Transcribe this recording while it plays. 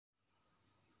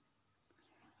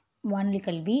வானொலி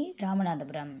கல்வி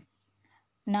ராமநாதபுரம்.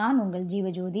 நான் உங்கள்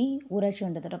ஜீவஜோதி, ஊராட்சி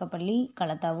ஒன்றிய தொடக்கப்பள்ளி,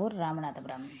 களத்தாவூர்,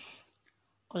 ராமநாதபுரம்.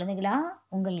 குழந்தைகளா,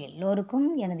 உங்கள் எல்லோருக்கும்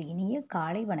எனது இனிய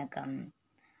காலை வணக்கம்.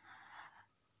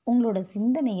 உங்களோட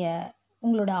சிந்தனையை,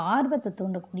 உங்களோட ஆர்வத்தை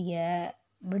தூண்டக்கூடிய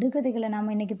விடுகதைகளை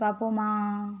நாம் இன்னைக்கு பார்ப்போமா?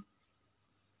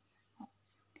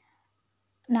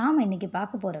 நாம் இன்னைக்கு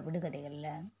பார்க்க போகிற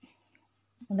விடுகதைகளில்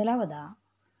முதலாவதா,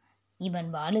 இவன்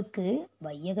வாளுக்கு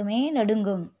வையகமே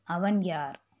நடுங்கும், அவன்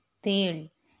யார்? தேள்.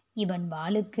 இவன்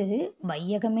வாளுக்கு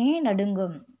வையகமே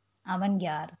நடுங்கும், அவன்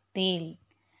யார்? தேள்.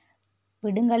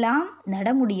 பிடுங்கலாம் நட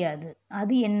முடியாது,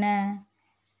 அது என்ன?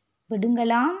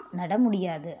 பிடுங்கலாம் நட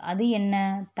முடியாது, அது என்ன?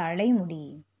 தலைமுடி.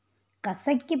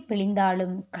 கசக்கி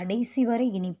பிழிந்தாலும் கடைசி வரை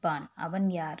இனிப்பான், அவன்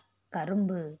யார்?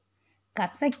 கரும்பு.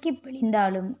 கசக்கி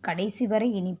பிழிந்தாலும் கடைசி வரை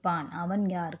இனிப்பான், அவன்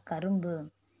யார்? கரும்பு.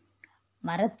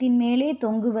 மரத்தின் மேலே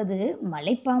தொங்குவது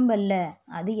மலைப்பாம்பல்ல,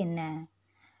 அது என்ன?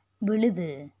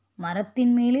 விழுது.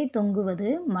 மரத்தின் மேலே தொங்குவது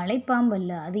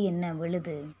மலைப்பாம்பல்ல, அது என்ன?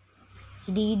 விழுது.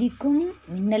 இடி இடிக்கும்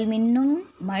மின்னல் மின்னும்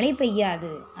மழை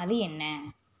பெய்யாது, அது என்ன?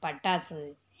 பட்டாசு.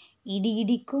 இடி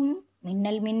இடிக்கும்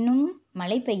மின்னல் மின்னும்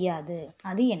மழை பெய்யாது,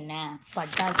 அது என்ன?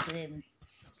 பட்டாசு.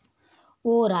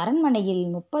 ஓர் அரண்மனையில்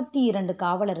 32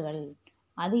 காவலர்கள்,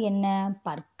 அது என்ன?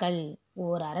 பற்கள்.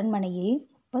 ஓர் அரண்மனையில்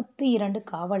 32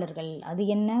 காவலர்கள், அது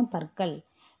என்ன? பற்கள்.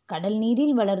 கடல்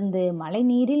நீரில் வளர்ந்து மழை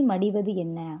நீரில் மடிவது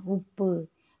என்ன? உப்பு.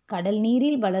 கடல்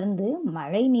நீரில் வளர்ந்து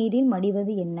மழை நீரில்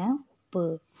மடிவது என்ன? உப்பு.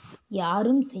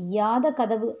 யாரும் செய்யாத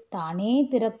கதவு தானே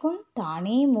திறக்கும்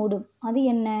தானே மூடும், அது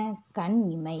என்ன? கண்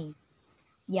இமை.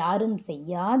 யாரும்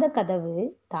செய்யாத கதவு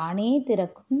தானே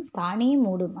திறக்கும் தானே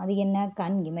மூடும், அது என்ன?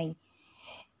 கண் இமை.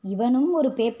 இவனும்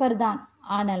ஒரு பேப்பர் தான்,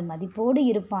 ஆனால் மதிப்போடு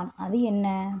இருப்பான், அது என்ன?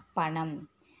 பணம்.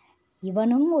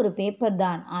 இவனும் ஒரு பேப்பர்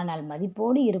தான், ஆனால்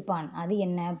மதிப்போடு இருப்பான், அது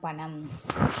என்ன? பணம்.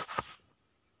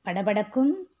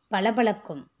 படபடக்கும்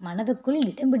பளபளக்கும் மனதுக்குள்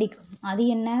இடம் பிடிக்கும், அது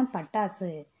என்ன? பட்டாசு.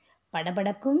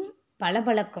 படபடக்கும்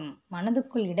பளபளக்கும்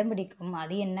மனதுக்குள் இடம் பிடிக்கும்,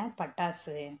 அது என்ன?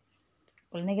 பட்டாசு.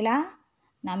 குழந்தைகளா,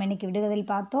 நாம் இன்னைக்கு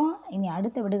விடுகதையில் பார்த்தோம். இனி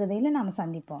அடுத்த விடுகதையில் நாம்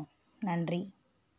சந்திப்போம். நன்றி.